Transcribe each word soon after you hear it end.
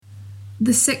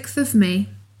The 6th of May.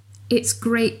 It's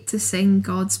great to sing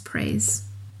God's praise.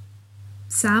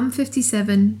 Psalm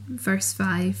 57, verse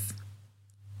 5.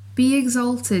 Be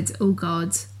exalted, O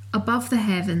God, above the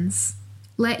heavens.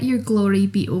 Let your glory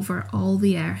be over all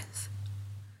the earth.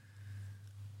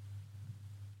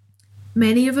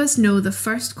 Many of us know the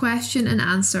first question and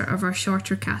answer of our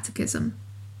shorter catechism.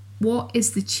 What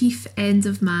is the chief end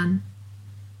of man?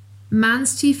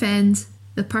 Man's chief end,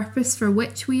 the purpose for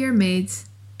which we are made,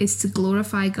 is to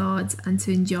glorify God and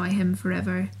to enjoy Him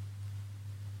forever.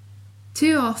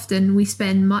 Too often we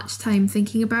spend much time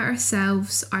thinking about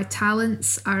ourselves, our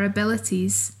talents, our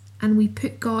abilities, and we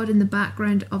put God in the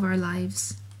background of our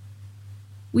lives.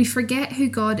 We forget who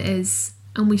God is,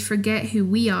 and we forget who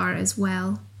we are as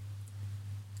well.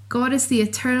 God is the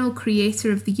eternal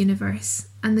creator of the universe,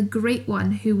 and the great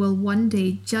one who will one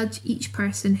day judge each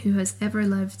person who has ever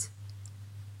lived.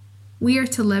 We are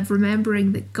to live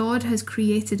remembering that God has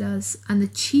created us, and the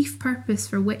chief purpose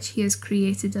for which He has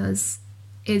created us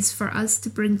is for us to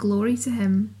bring glory to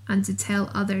Him and to tell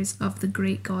others of the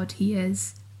great God He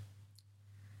is.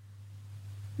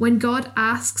 When God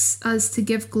asks us to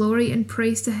give glory and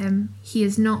praise to Him, He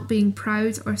is not being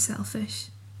proud or selfish.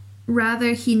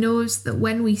 Rather, He knows that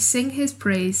when we sing His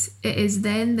praise, it is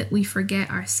then that we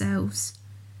forget ourselves.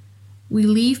 We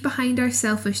leave behind our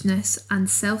selfishness and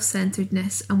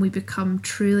self-centeredness, and we become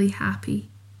truly happy.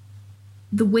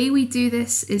 The way we do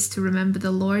this is to remember the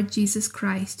Lord Jesus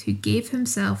Christ, who gave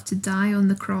Himself to die on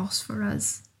the cross for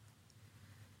us.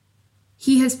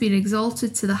 He has been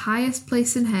exalted to the highest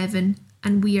place in heaven,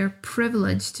 and we are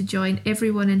privileged to join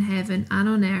everyone in heaven and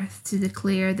on earth to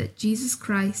declare that Jesus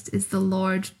Christ is the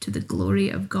Lord, to the glory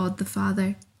of God the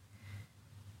Father.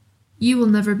 You will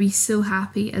never be so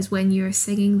happy as when you are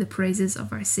singing the praises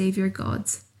of our Saviour God.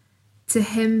 To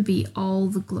Him be all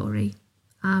the glory.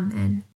 Amen.